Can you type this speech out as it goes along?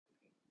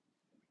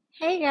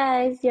Hey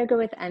guys, Yoga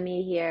with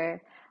Emmy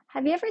here.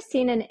 Have you ever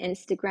seen an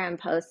Instagram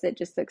post that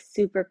just looks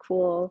super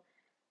cool?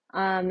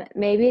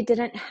 Maybe it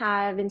didn't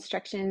have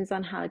instructions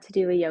on how to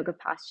do a yoga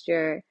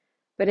posture,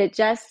 but it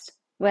just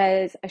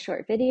was a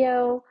short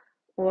video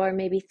or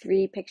maybe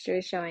three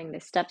pictures showing the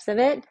steps of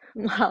it.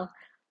 Well,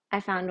 I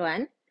found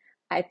one.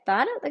 I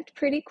thought it looked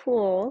pretty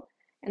cool,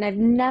 and I've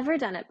never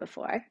done it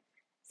before.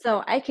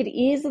 So I could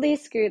easily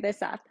screw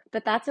this up,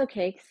 but that's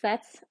okay because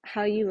that's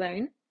how you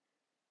learn.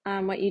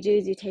 What you do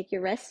is you take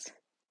your wrist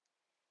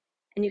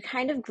and you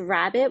kind of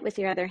grab it with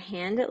your other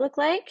hand, it looked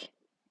like.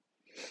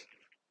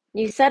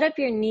 You set up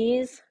your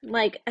knees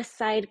like a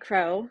side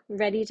crow,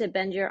 ready to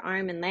bend your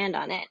arm and land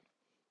on it.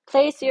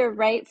 Place your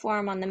right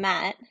forearm on the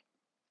mat.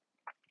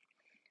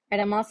 Right,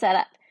 I'm all set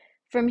up.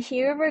 From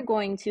here, we're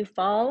going to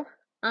fall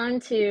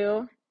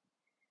onto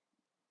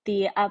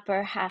the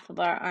upper half of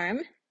our arm.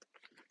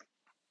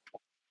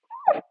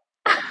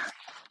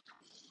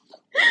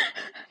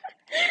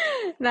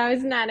 That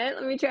was not it.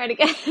 Let me try it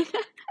again.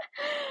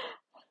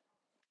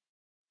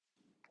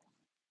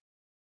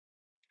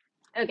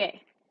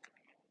 Okay,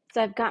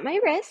 so I've got my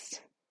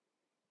wrist.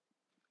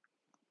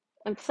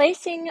 I'm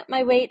placing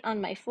my weight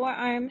on my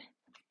forearm.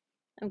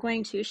 I'm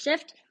going to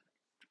shift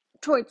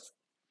towards,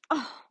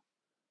 oh,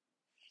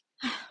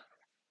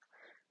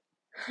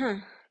 huh.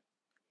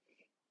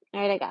 All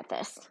right, I got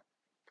this.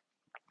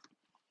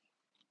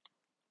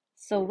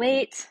 So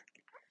weight.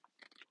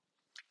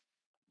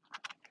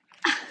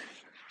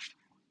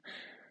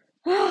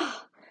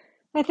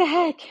 What the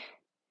heck?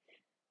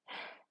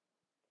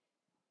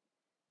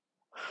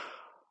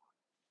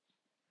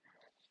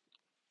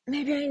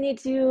 Maybe I need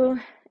to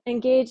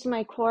engage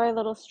my core a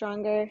little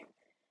stronger.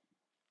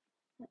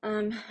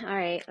 All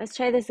right, let's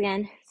try this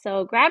again.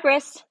 So grab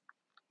wrist,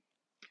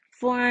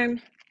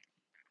 forearm,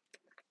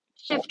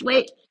 shift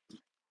weight.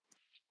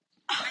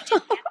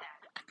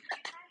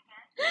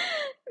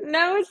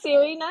 No,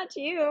 Siri, not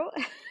you.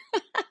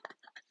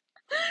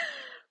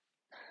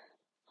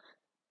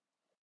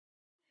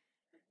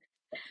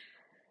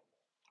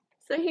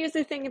 So here's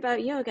the thing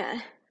about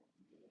yoga.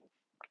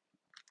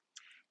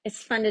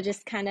 It's fun to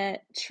just kind of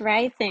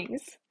try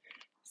things.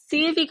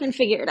 See if you can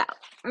figure it out.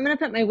 I'm gonna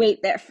put my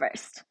weight there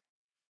first.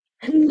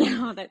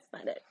 No, that's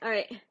not it. All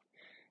right.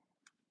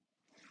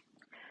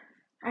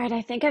 All right,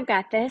 I think I've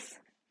got this.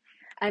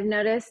 I've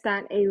noticed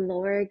that a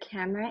lower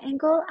camera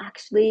angle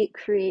actually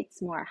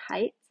creates more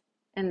height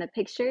in the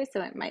picture,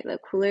 so it might look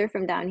cooler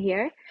from down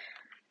here.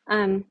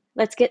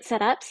 Let's get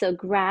set up. So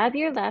grab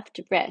your left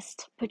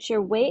wrist, put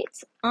your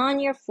weight on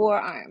your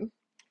forearm.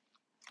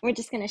 We're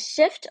just going to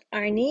shift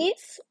our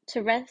knees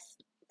to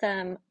rest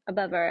them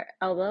above our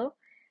elbow.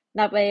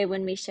 That way,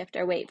 when we shift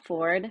our weight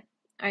forward,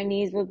 our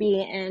knees will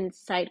be in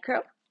side crow.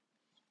 All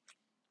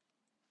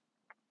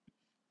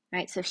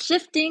right, so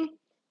shifting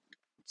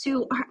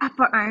to our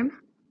upper arm,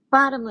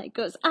 bottom leg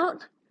goes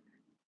out, top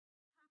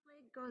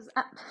leg goes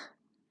up.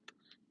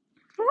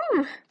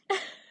 Woo.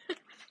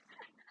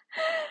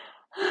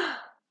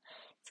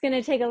 It's going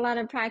to take a lot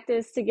of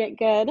practice to get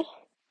good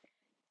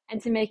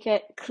and to make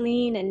it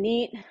clean and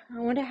neat. I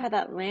wonder how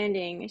that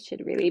landing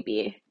should really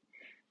be.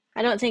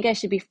 I don't think I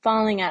should be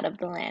falling out of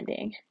the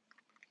landing.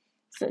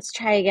 So let's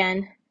try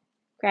again.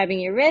 Grabbing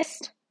your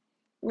wrist,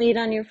 lead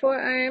on your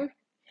forearm,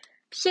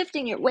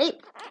 shifting your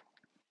weight.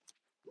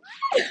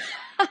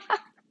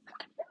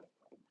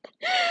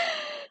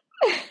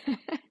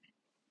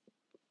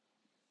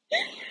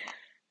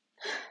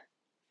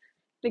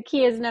 The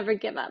key is never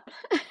give up.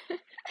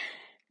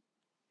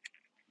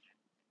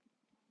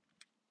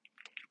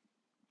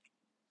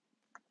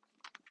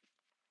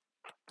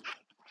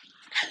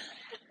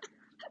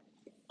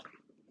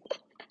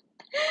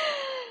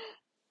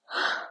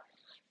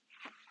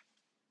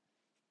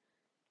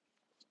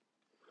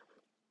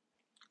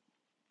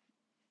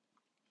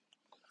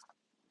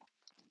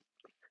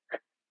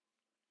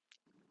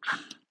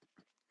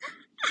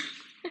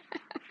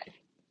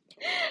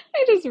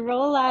 I just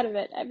roll out of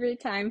it every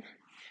time.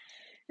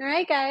 All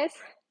right, guys,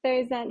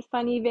 there's that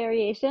funny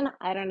variation.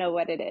 I don't know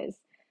what it is,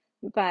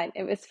 but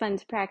it was fun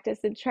to practice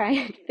and try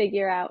and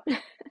figure out.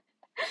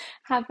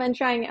 Have fun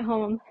trying at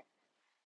home.